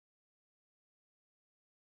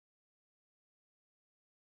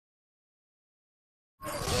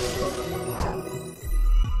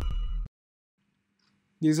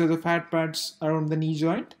These are the fat pads around the knee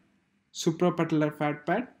joint: suprapatellar fat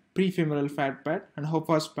pad, prefemoral fat pad, and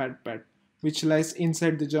Hoffa's fat pad, which lies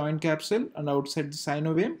inside the joint capsule and outside the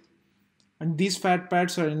synovium. And these fat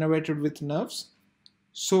pads are innervated with nerves,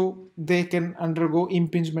 so they can undergo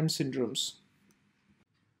impingement syndromes.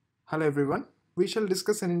 Hello everyone. We shall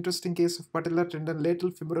discuss an interesting case of patellar tendon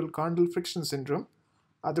lateral femoral condyle friction syndrome,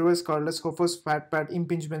 otherwise called as Hoffa's fat pad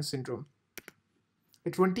impingement syndrome. A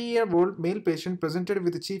 20-year-old male patient presented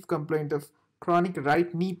with a chief complaint of chronic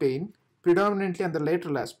right knee pain, predominantly on the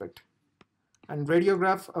lateral aspect. And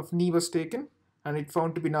radiograph of knee was taken and it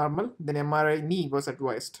found to be normal, then MRI knee was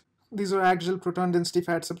advised. These are axial proton density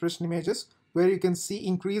fat suppression images where you can see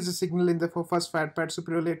increased signal in the Hoffa's fat pad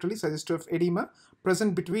superiorlaterally suggestive of edema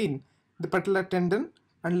present between the patellar tendon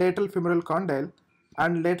and lateral femoral condyle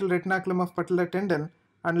and lateral retinaculum of patellar tendon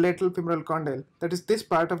and lateral femoral condyle. That is this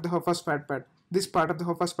part of the Hoffa's fat pad. This part of the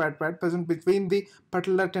Hoffa's fat pad present between the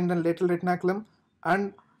patellar tendon, lateral retinaculum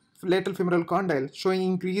and lateral femoral condyle, showing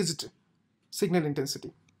increased signal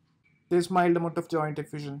intensity. There is mild amount of joint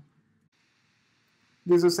effusion.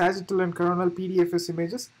 These are sagittal and coronal PDFS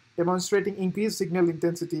images demonstrating increased signal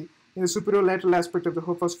intensity in the superolateral aspect of the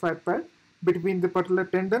Hoffa's fat pad between the patellar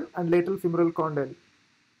tendon and lateral femoral condyle.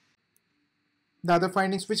 The other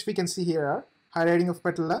findings which we can see here are highlighting of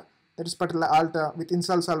patella, that is patella alta with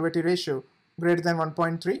insult-salvati ratio greater than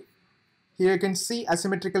 1.3. Here you can see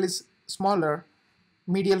asymmetrically smaller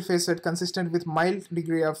medial facet consistent with mild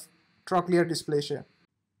degree of trochlear dysplasia.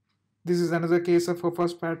 This is another case of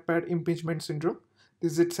Hoffa's fat pad impingement syndrome.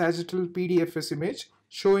 This is a sagittal PDFS image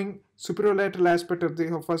showing superolateral aspect of the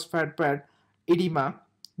Hoffa's fat pad edema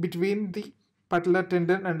between the patellar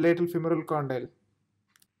tendon and lateral femoral condyle.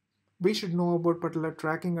 We should know about patellar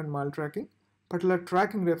tracking and maltracking. Patellar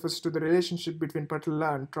tracking refers to the relationship between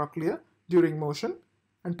patella and trochlear during motion,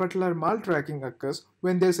 and patellar maltracking occurs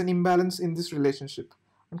when there is an imbalance in this relationship.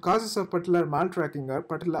 And causes of patellar maltracking are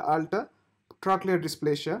patella alta, trochlear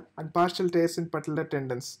dysplasia, and partial tears in patellar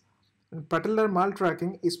tendons. And patellar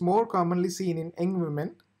maltracking is more commonly seen in young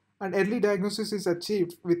women, and early diagnosis is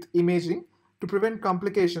achieved with imaging to prevent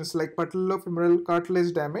complications like patellofemoral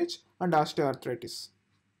cartilage damage and osteoarthritis.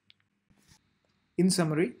 In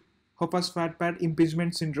summary, Hoffa's fat pad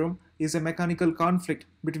impingement syndrome is a mechanical conflict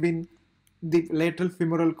between the lateral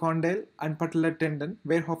femoral condyle and patellar tendon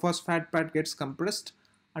where Hoffa's fat pad gets compressed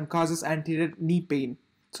and causes anterior knee pain.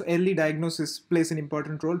 So early diagnosis plays an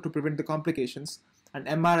important role to prevent the complications, and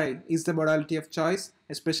MRI is the modality of choice,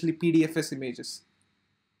 especially PDFS images.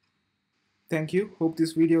 Thank you. Hope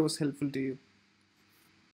this video was helpful to you.